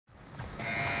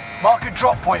Mark a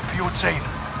drop point for your team.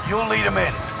 You'll lead them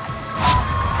in.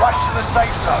 Rush to the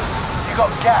safe zone. You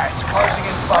got gas closing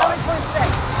in fast. Point set.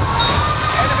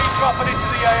 Enemy dropping into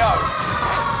the AO.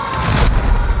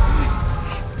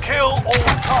 Kill all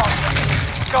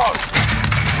targets. Go.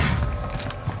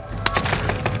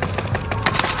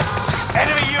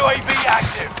 Enemy UAV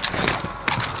active.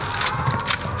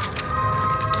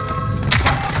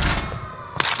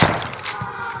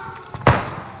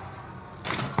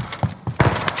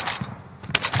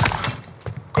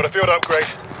 Got a field upgrade.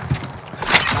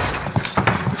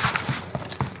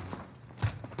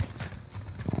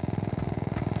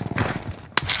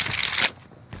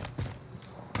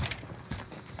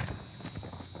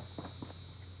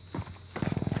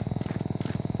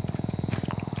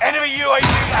 Enemy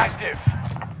UAV active.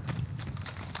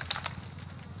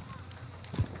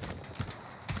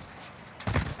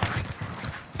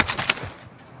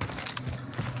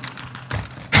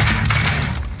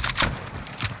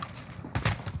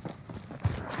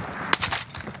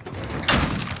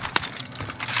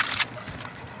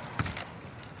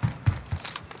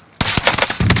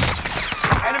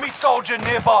 Enemy soldier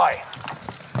nearby.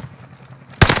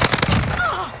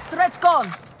 Threat's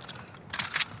gone.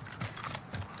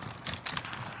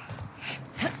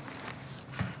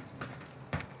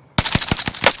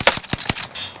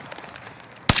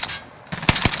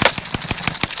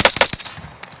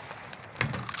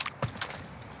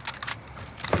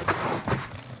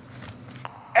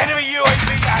 Enemy UAV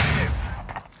active.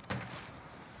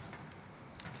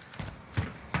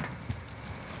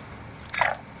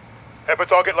 Head for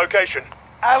target location.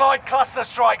 Allied cluster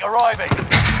strike arriving.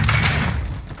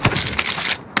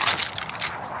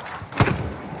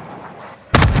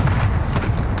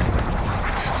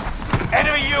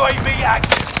 Enemy UAV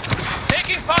active.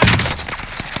 Taking fire.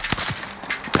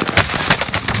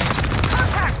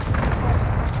 Contact.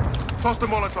 Toss the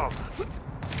Molotov.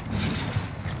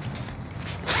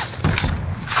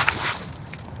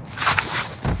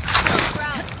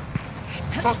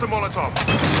 Toss the Molotov.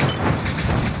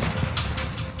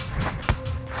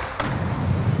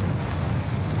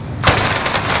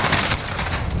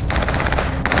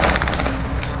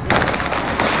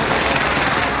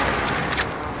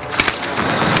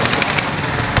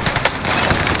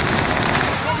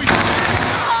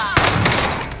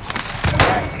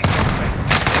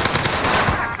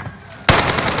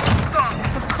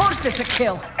 Of course it's a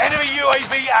kill. Enemy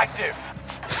UAV active.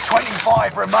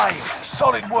 25 remain.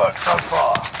 Solid work so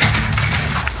far.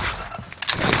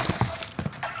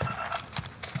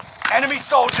 Enemy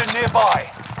soldier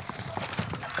nearby.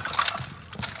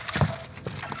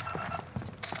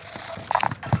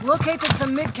 Located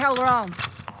some mid-cal rounds.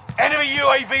 Enemy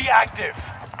UAV active.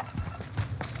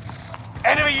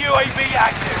 Enemy UAV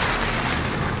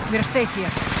active. We're safe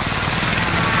here.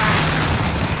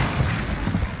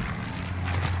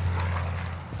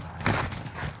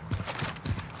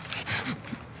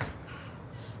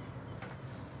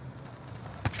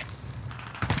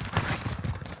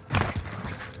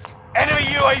 Enemy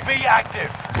UAV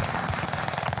active.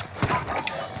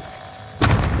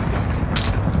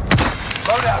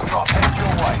 Loadout drop headed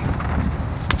your way.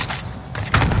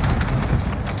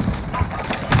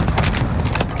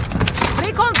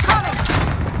 Recon's coming!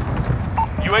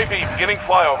 UAV beginning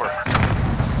flyover.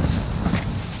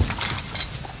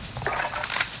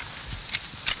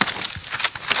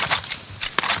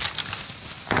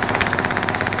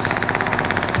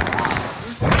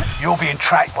 You're being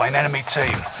tracked by an enemy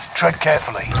team. Tread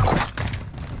carefully.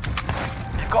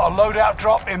 You've got a loadout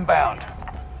drop inbound.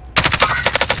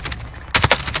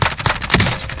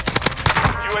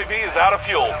 UAV is out of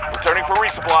fuel. Returning for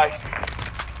resupply.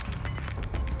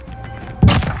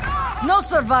 No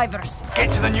survivors.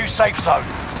 Get to the new safe zone.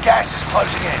 Gas is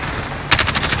closing in.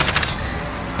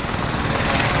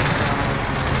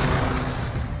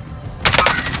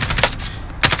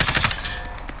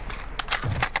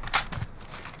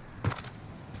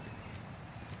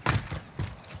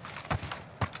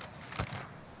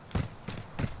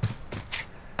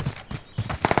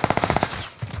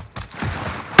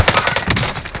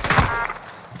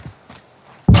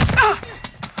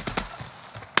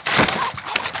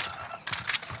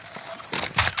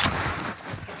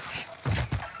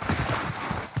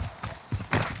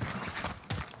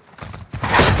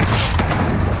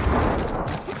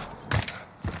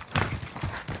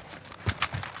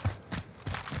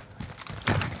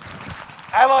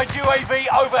 Allied UAV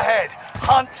overhead.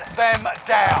 Hunt them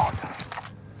down.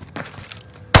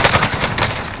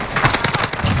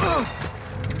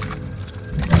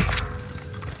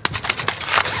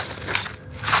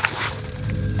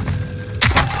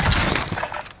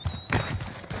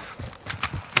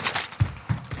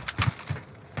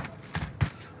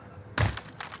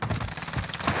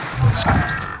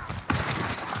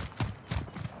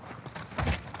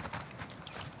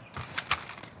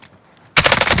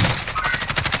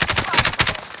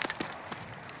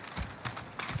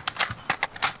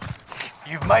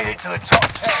 You've made it to the top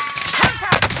 10.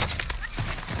 Contact!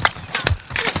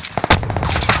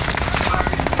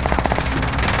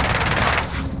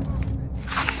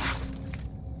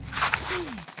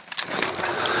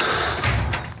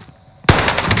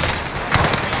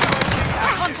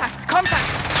 Contact! Contact!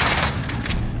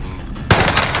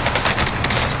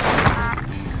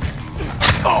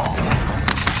 Oh.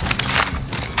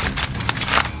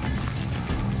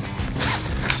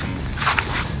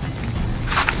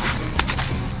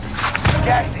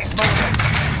 Gas is moving.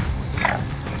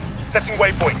 Setting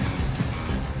waypoint.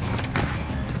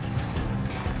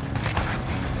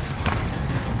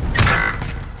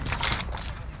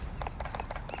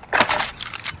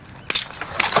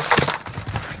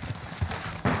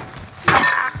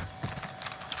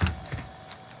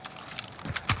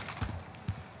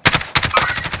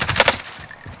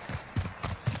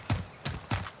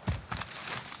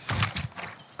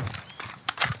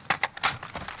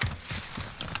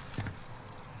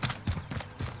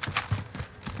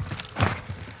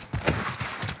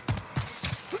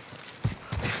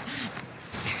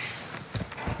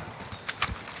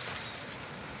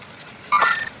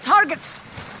 Target!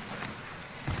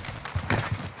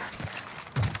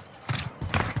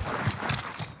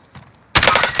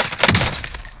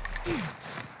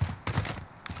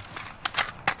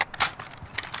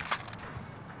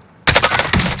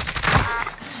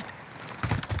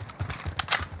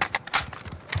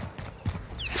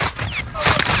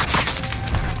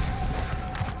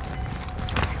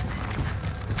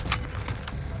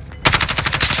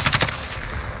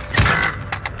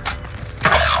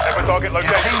 Target Your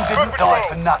location. team didn't die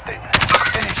for nothing.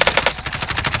 Finish this.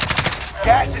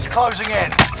 Gas is closing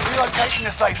in. Relocating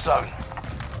the safe zone.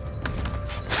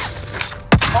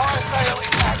 Fire sale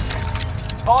is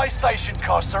active. Buy station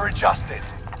costs are adjusted.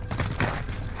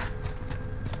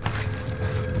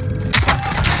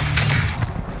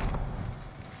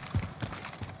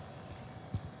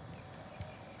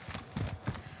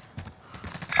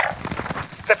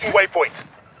 Setting waypoint.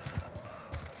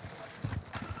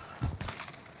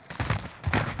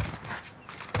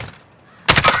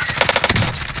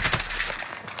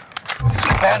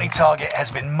 Bounty target has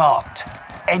been marked.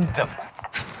 End them.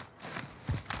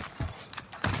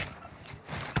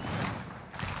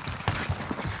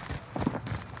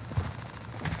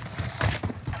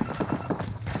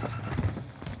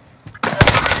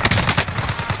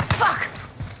 Fuck!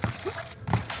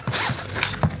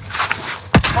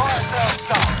 Fire sales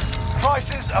done.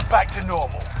 Prices are back to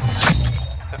normal.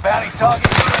 The bounty target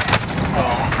is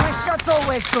there. My shot's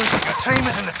always good. Your team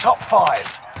is in the top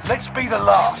 5. Let's be the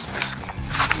last.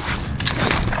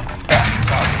 Bounty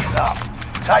target is up.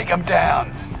 Take them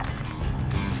down.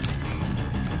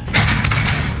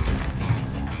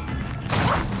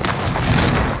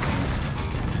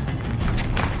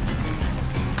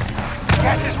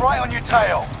 Gas is right on your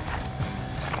tail.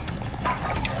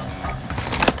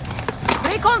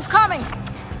 Recon's coming!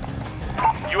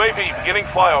 UAV beginning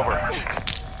flyover.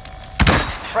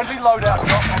 Friendly loadout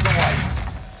drop on the way.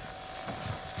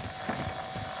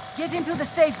 Get into the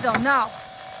safe zone now.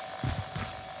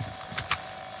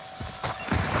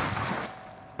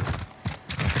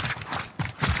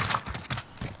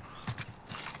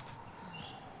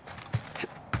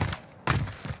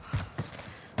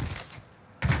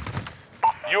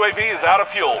 UAV is out of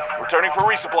fuel. Returning for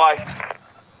resupply.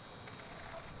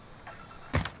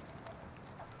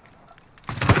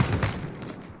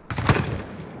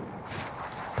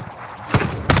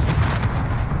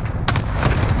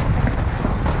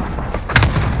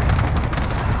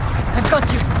 I've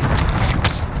got you.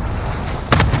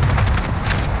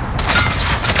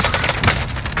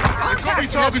 Copy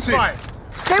targeted.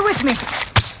 Stay with me.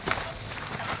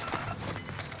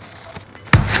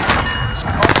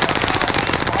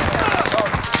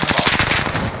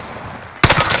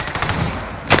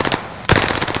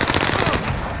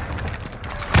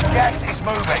 Gas is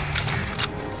moving.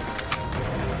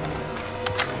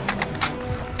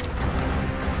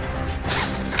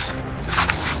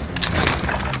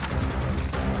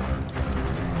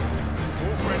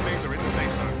 All friendlies are in the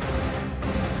safe zone.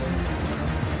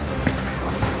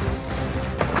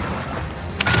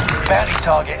 Bounty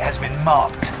target has been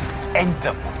marked. End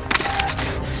them.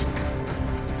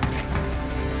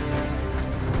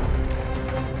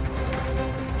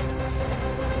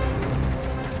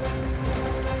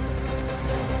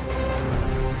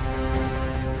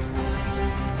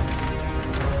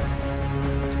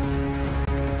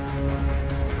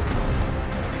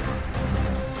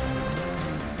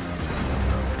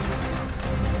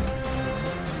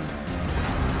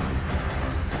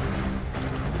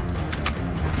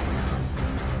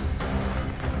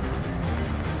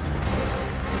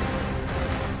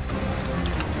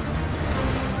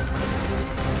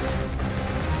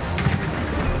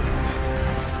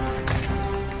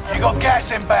 got gas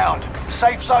inbound.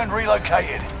 Safe zone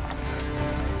relocated.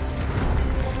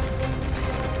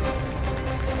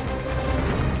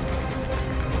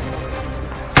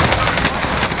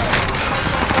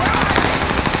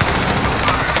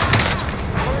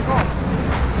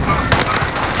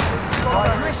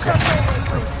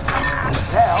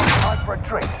 Now, time for a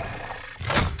drink.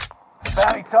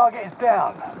 Bounty target is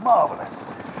down. Marvelous.